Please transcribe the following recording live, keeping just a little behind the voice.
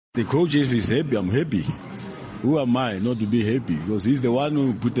The coach, if he's happy, I'm happy. Who am I not to be happy? Because he's the one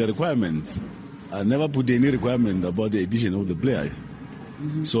who put the requirements. I never put any requirement about the addition of the players.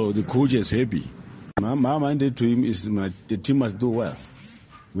 So the coach is happy. My mandate to him is the team must do well.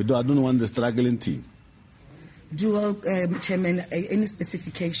 I don't want the struggling team. Dual, Chairman, any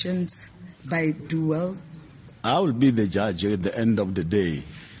specifications by Dual? I will be the judge at the end of the day.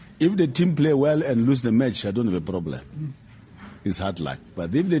 If the team play well and lose the match, I don't have a problem. It's hard luck.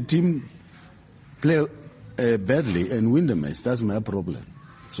 But if the team play badly and win the match, that's my problem.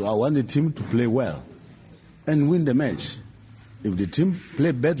 So I want the team to play well and win the match. If the team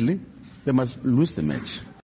play badly, they must lose the match.